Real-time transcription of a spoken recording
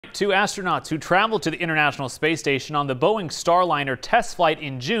Tonight, two astronauts who traveled to the International Space Station on the Boeing Starliner test flight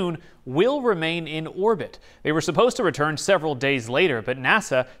in June will remain in orbit. They were supposed to return several days later, but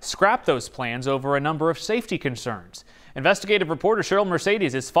NASA scrapped those plans over a number of safety concerns. Investigative reporter Cheryl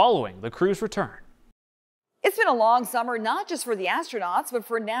Mercedes is following the crew's return. It's been a long summer, not just for the astronauts, but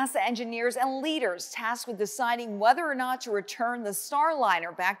for NASA engineers and leaders tasked with deciding whether or not to return the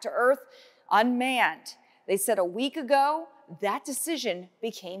Starliner back to Earth unmanned. They said a week ago that decision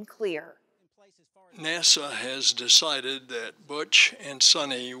became clear. NASA has decided that Butch and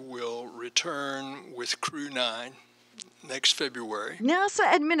Sonny will return with Crew-9 next February.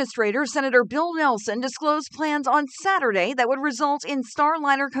 NASA Administrator Senator Bill Nelson disclosed plans on Saturday that would result in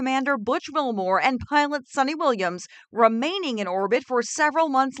Starliner Commander Butch Wilmore and pilot Sonny Williams remaining in orbit for several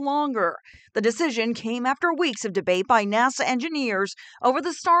months longer. The decision came after weeks of debate by NASA engineers over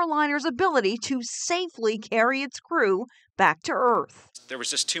the Starliner's ability to safely carry its crew back to Earth. There was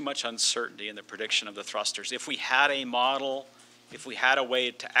just too much uncertainty in the prediction of the thrusters. If we had a model, if we had a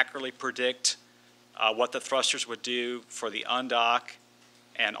way to accurately predict what the thrusters would do for the undock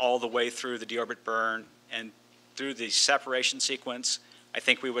and all the way through the deorbit burn and through the separation sequence, I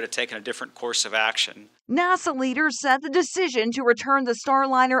think we would have taken a different course of action. NASA leaders said the decision to return the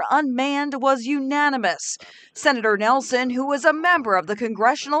Starliner unmanned was unanimous. Senator Nelson, who was a member of the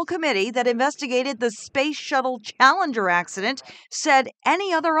congressional committee that investigated the Space Shuttle Challenger accident, said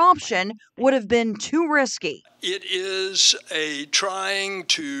any other option would have been too risky. It is trying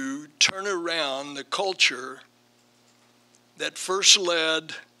to turn around the culture that first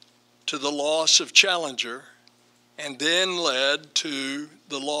led to the loss of Challenger and then led to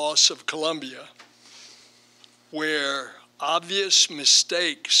the loss of Columbia, where obvious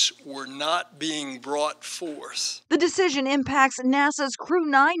mistakes were not being brought forth. The decision impacts NASA's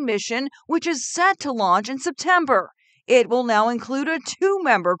Crew-9 mission, which is set to launch in September. It will now include a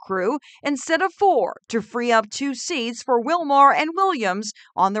 2-member crew instead of 4 to free up 2 seats for Wilmore and Williams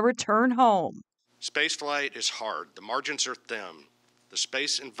on the return home. Spaceflight is hard. The margins are thin. The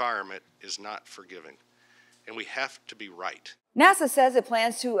space environment is not forgiving. And we have to be right. NASA says it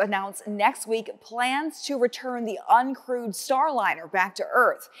plans to announce next week plans to return the uncrewed Starliner back to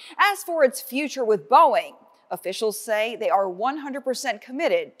Earth. As for its future with Boeing, officials say they are 100%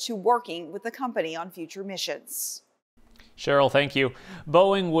 committed to working with the company on future missions. Cheryl, thank you.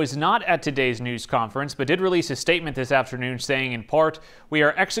 Boeing was not at today's news conference, but did release a statement this afternoon saying, in part, "We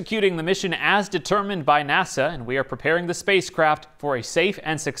are executing the mission as determined by NASA, and we are preparing the spacecraft for a safe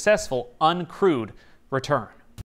and successful uncrewed return."